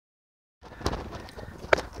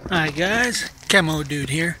Alright guys, Camo Dude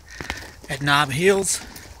here at Knob Hills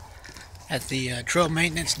at the trail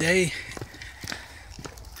maintenance day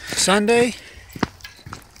Sunday,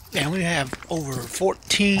 and we have over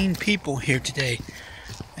 14 people here today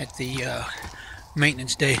at the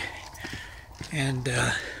maintenance day, and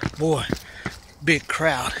boy, big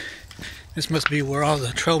crowd. This must be where all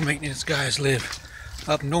the trail maintenance guys live,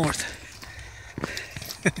 up north.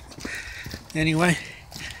 Anyway,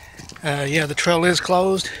 yeah, the trail is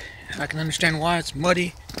closed. I can understand why. It's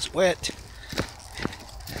muddy, it's wet.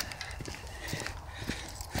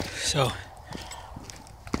 So,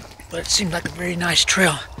 but it seems like a very nice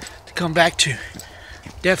trail to come back to.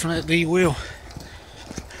 Definitely will.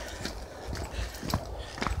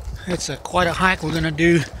 It's quite a hike. We're gonna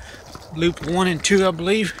do loop 1 and 2, I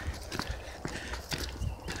believe.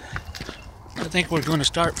 I think we're going to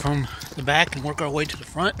start from the back and work our way to the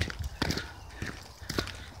front.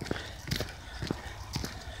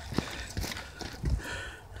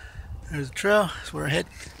 There's the trail. That's where we're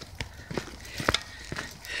heading.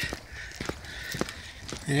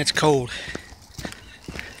 And it's cold.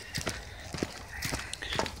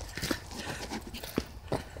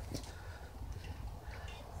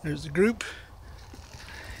 There's the group.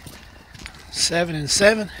 7 and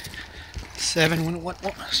 7. 7 went one.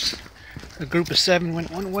 A group of 7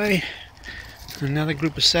 went one way. Another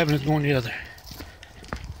group of 7 is going the other.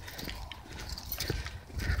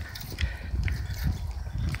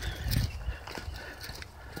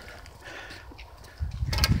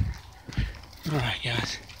 Alright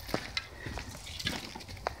guys,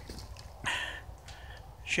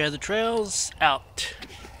 share the trails out.